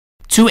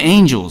Two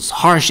angels,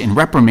 harsh and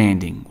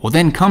reprimanding, will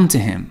then come to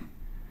him.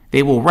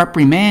 They will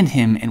reprimand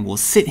him and will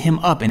sit him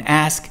up and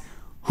ask,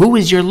 "Who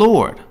is your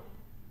Lord?"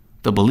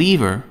 The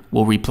believer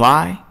will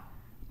reply,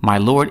 "My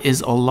Lord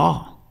is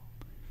Allah."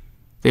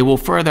 They will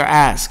further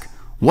ask,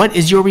 "What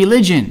is your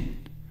religion?"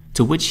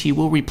 To which he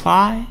will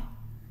reply,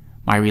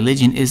 "My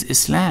religion is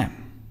Islam."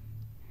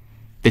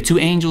 The two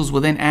angels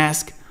will then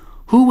ask,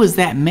 "Who was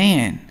that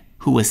man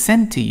who was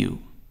sent to you?"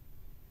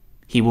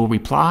 He will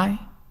reply,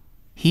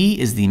 "He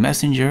is the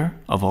messenger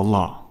of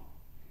Allah."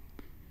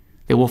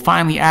 They will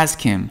finally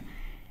ask him,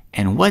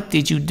 "And what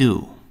did you do?"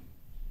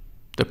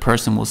 The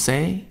person will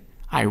say,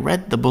 "I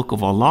read the book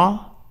of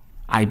Allah,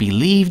 I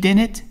believed in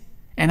it,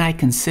 and I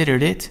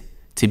considered it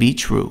to be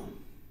true."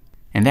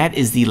 And that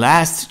is the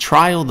last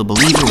trial the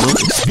believer will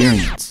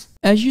experience.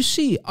 As you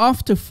see,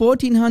 after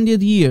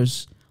 1400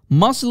 years,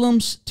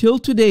 Muslims till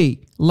today,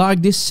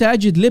 like this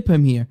Saajid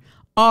Lipham here,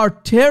 are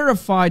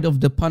terrified of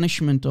the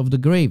punishment of the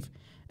grave.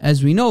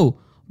 As we know,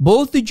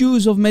 both the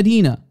Jews of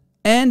Medina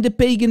and the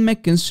pagan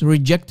Meccans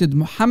rejected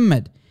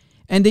Muhammad,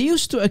 and they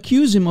used to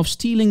accuse him of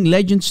stealing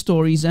legend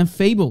stories and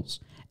fables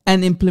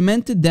and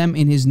implemented them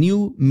in his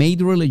new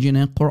made religion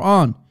and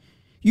Quran.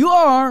 You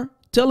are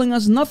telling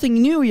us nothing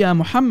new, Ya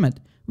Muhammad.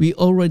 We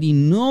already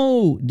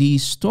know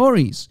these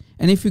stories.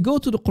 And if you go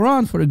to the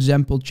Quran, for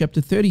example,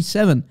 chapter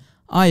 37,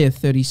 ayah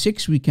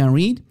 36, we can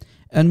read,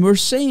 and we're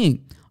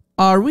saying,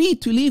 "Are we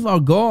to leave our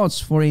gods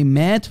for a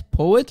mad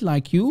poet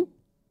like you,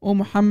 O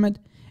Muhammad?"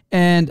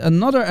 And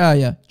another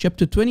ayah,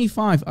 chapter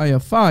 25, ayah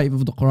 5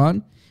 of the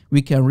Quran,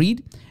 we can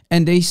read,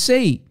 and they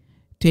say,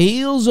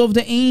 "Tales of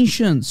the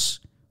ancients,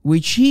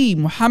 which he,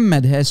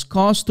 Muhammad, has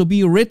caused to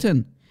be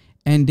written,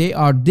 and they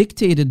are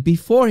dictated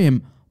before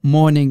him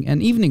morning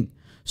and evening."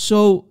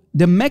 So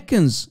the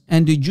Meccans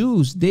and the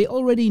Jews, they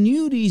already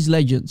knew these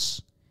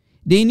legends.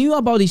 They knew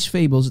about these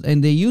fables,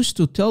 and they used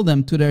to tell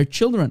them to their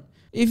children.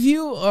 If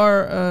you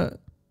are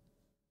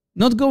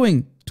not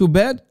going to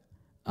bed,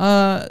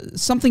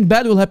 something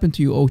bad will happen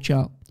to you, O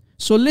child.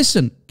 So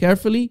listen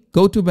carefully,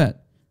 go to bed.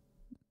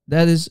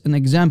 That is an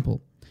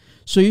example.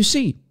 So you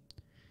see,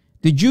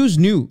 the Jews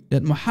knew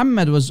that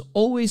Muhammad was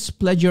always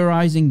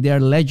plagiarizing their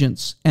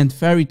legends and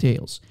fairy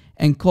tales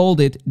and called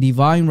it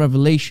divine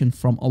revelation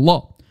from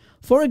Allah.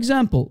 For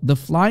example, the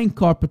flying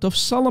carpet of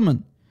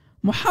Solomon.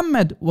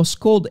 Muhammad was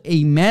called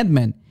a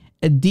madman,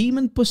 a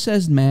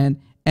demon-possessed man,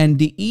 and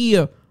the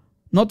ear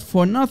not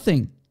for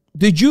nothing.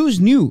 The Jews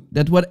knew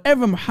that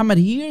whatever Muhammad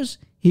hears,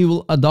 he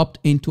will adopt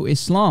into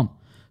Islam.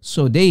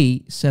 So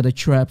they set a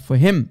trap for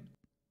him.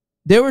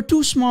 There were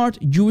two smart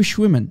Jewish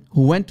women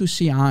who went to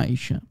see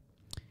Aisha,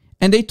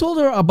 and they told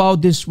her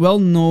about this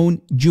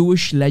well-known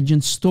Jewish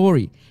legend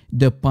story,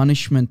 the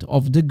punishment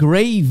of the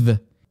grave.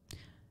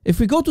 If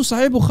we go to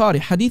Sahih Bukhari,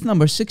 hadith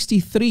number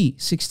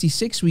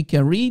 6366, we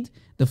can read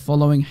the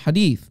following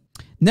hadith.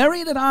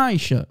 Narrated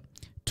Aisha,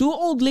 "Two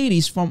old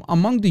ladies from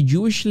among the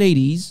Jewish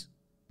ladies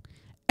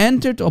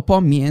entered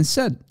upon me and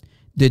said,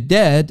 'The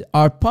dead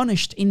are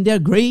punished in their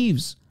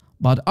graves.'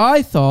 But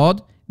I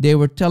thought they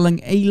were telling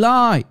a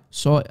lie."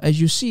 So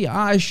as you see,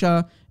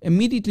 Aisha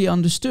immediately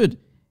understood,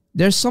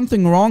 there's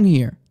something wrong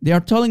here. They are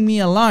telling me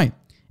a lie.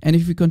 And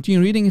if we continue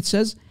reading, it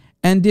says,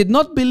 "And did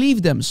not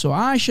believe them." So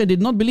Aisha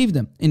did not believe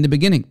them in the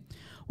beginning.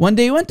 "When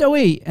they went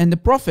away and the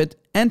Prophet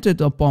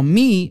entered upon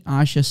me,"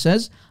 Aisha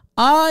says,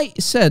 "I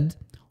said,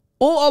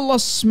 'O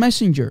Allah's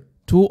messenger,'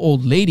 two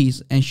old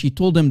ladies, and she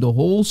told them the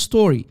whole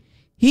story.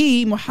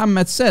 He,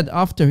 Muhammad, said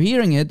after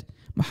hearing it,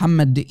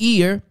 Muhammad the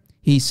ear,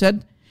 he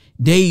said,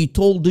 'They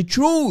told the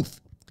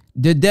truth.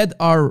 The dead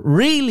are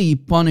really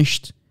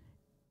punished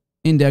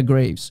in their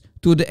graves,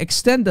 to the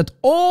extent that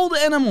all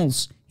the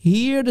animals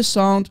hear the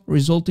sound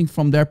resulting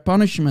from their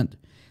punishment.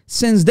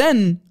 Since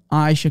then,"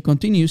 Aisha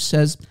continues,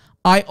 says,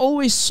 "I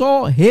always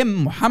saw him,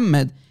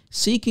 Muhammad,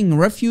 seeking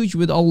refuge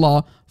with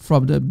Allah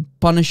from the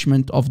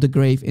punishment of the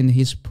grave in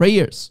his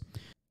prayers."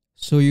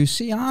 So you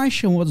see,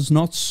 Aisha was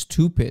not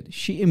stupid.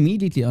 She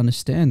immediately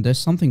understands there's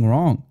something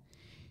wrong.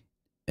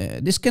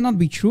 This cannot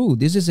be true.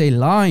 This is a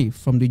lie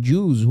from the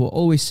Jews who are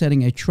always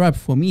setting a trap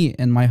for me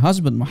and my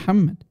husband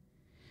Muhammad.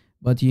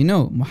 But you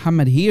know,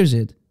 Muhammad hears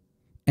it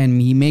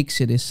and he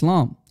makes it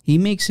Islam. He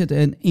makes it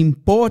an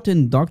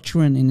important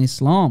doctrine in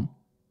Islam.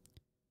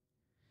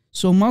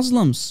 So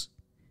Muslims,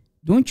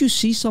 don't you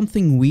see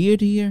something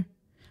weird here?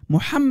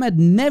 Muhammad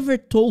never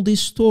told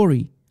this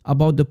story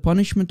about the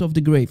punishment of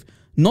the grave,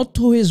 not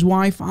to his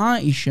wife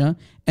Aisha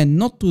and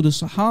not to the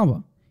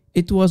Sahaba.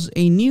 It was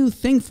a new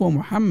thing for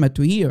Muhammad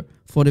to hear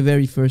for the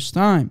very first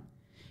time,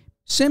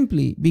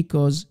 simply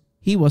because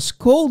he was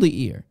called the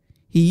ear.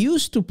 He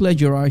used to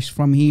plagiarize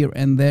from here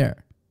and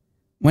there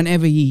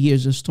whenever he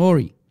hears a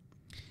story.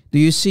 Do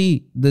you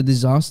see the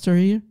disaster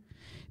here?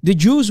 The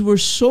Jews were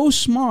so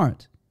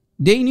smart.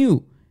 They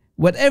knew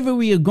whatever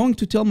we are going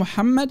to tell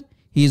Muhammad,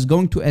 he is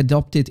going to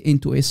adopt it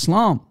into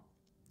Islam.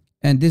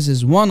 And this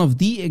is one of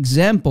the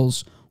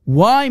examples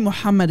why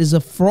Muhammad is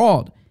a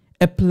fraud,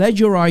 a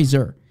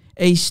plagiarizer,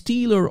 a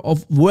stealer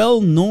of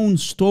well-known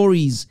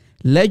stories,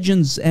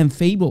 legends, and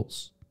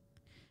fables.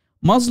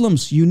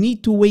 Muslims, you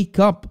need to wake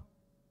up.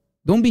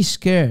 Don't be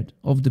scared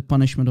of the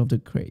punishment of the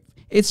grave.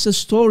 It's a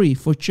story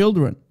for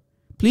children.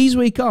 Please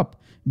wake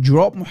up,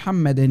 drop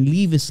Muhammad and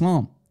leave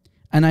Islam.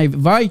 And I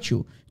invite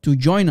you to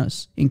join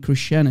us in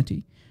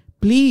Christianity.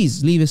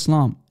 Please leave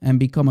Islam and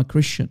become a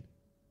Christian.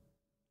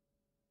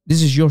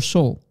 This is your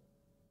soul.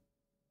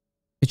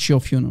 It's your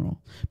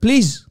funeral.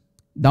 Please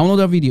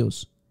download our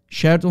videos,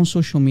 share it on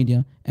social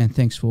media, and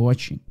thanks for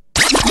watching.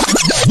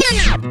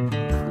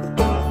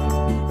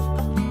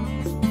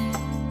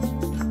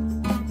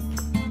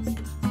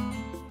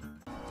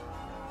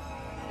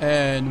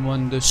 And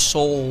when the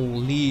soul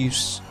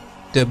leaves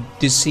the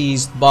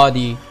deceased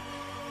body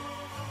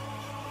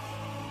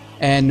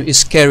and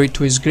is carried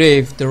to his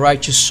grave, the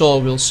righteous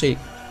soul will say,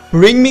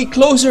 "Bring me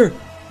closer,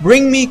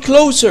 bring me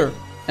closer."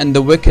 And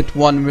the wicked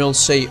one will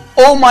say,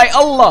 "Oh my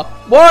Allah,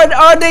 where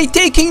are they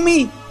taking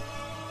me?"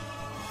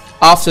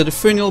 After the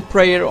funeral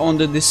prayer on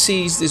the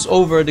deceased is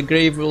over, the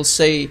grave will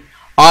say,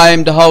 "I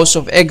am the house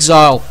of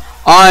exile,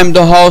 I am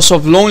the house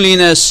of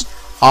loneliness,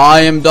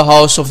 I am the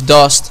house of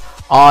dust,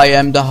 I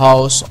am the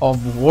house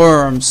of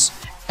worms."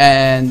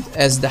 And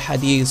as the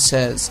hadith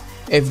says,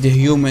 if the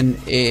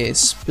human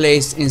is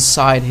placed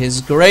inside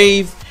his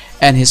grave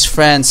and his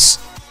friends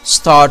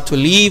start to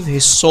leave,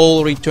 his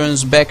soul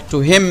returns back to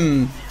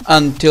him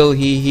until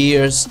he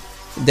hears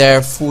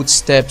their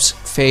footsteps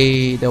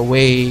fade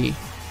away.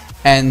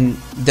 And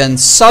then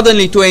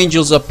suddenly two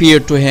angels appear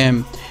to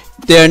him.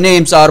 Their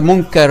names are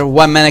Munkar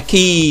wa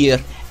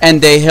Manakir,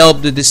 and they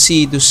help the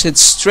deceased to sit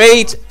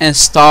straight and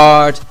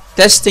start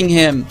testing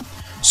him.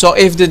 So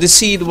if the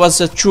deceased was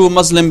a true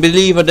Muslim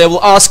believer, they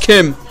will ask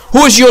him,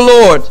 "Who is your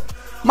Lord?"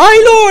 "My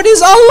Lord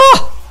is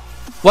Allah."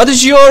 "What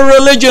is your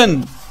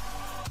religion?"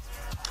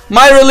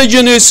 "My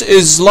religion is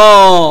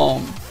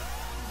Islam."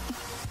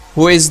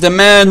 "Who is the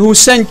man who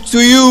sent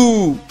to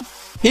you?"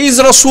 "He is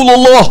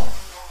Rasulullah."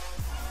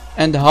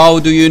 "And how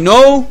do you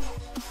know?"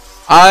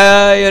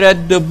 "I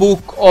read the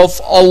book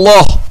of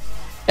Allah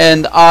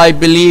and I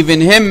believe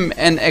in him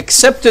and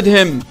accepted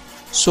him."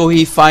 So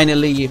he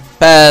finally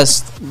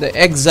passed the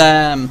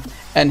exam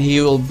and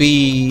he will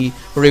be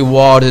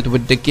rewarded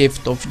with the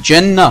gift of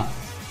Jannah.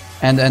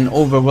 And an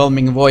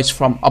overwhelming voice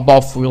from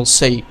above will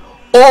say,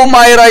 "Oh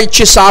my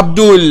righteous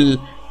Abdul,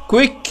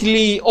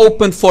 quickly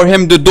open for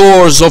him the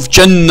doors of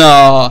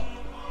Jannah."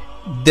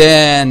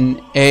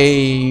 Then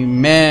a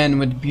man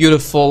with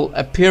beautiful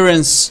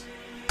appearance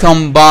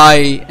come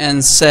by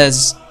and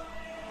says,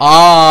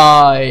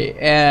 "I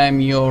am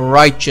your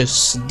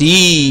righteous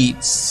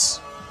deeds."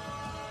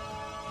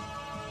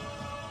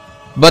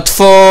 But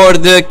for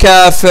the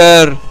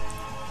kafir,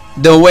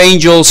 the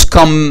angels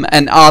come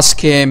and ask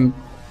him,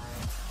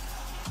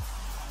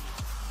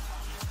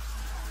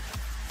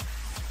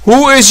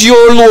 "Who is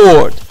your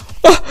Lord?"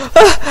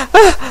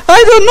 "I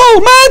don't know,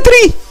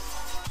 Madri."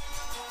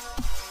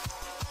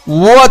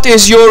 "What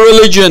is your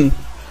religion?"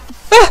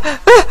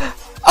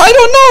 "I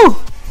don't know."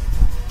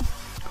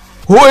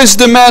 "Who is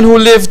the man who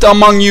lived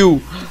among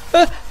you?"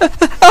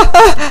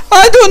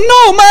 "I don't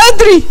know,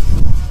 Madri."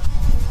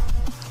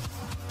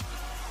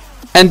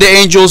 And the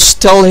angels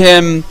tell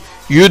him,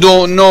 "You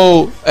don't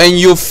know and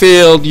you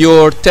failed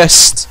your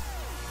test."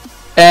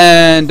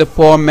 And the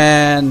poor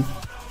man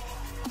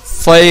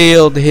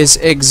failed his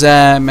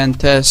exam and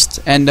test,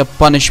 and the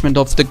punishment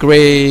of the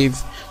grave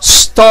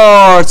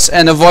starts,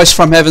 and a voice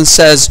from heaven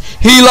says,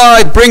 "He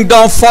lied, bring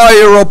down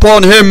fire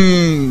upon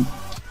him."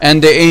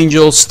 And the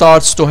angel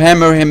starts to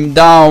hammer him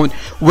down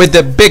with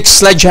a big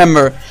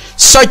sledgehammer,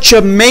 such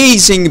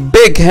amazing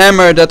big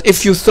hammer that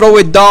if you throw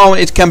it down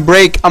it can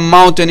break a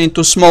mountain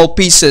into small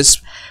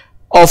pieces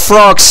of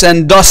rocks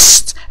and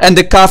dust. And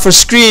the kafir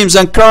screams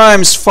and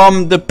cries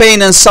from the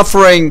pain and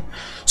suffering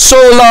so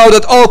loud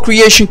that all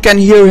creation can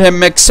hear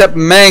him except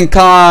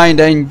mankind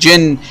and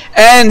jinn.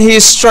 And he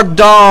is struck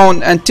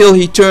down until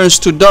he turns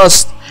to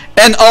dust,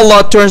 and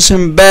Allah turns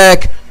him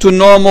back to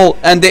normal,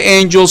 and the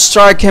angels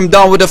strike him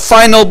down with a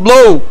final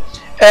blow,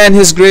 and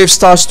his grave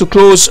starts to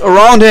close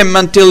around him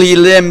until he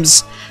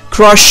limbs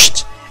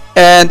crushed,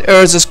 and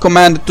earth is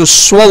commanded to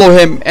swallow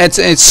him, and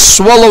it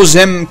swallows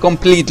him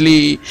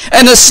completely.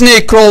 And a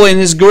snake crawls in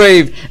his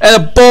grave, and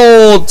a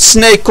bold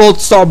snake called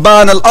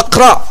Tha'ban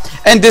al-Aqra,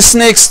 and the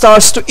snake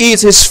starts to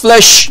eat his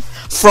flesh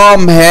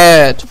from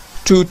head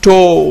to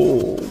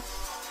toe.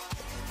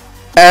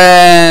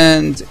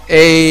 And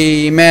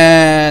a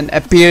man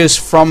appears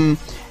from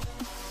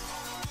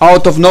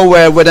out of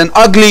nowhere with an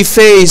ugly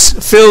face,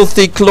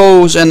 filthy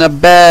clothes, and a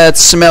bad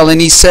smell,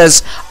 and he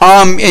says,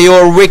 "I'm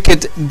your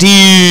wicked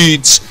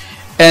deeds."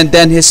 And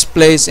then his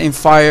place in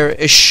fire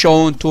is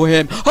shown to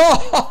him.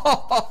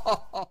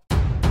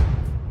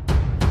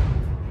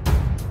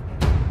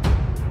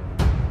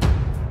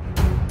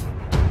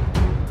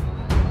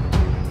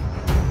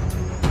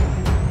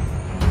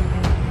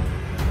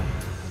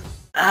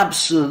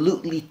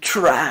 Absolutely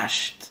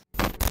trash.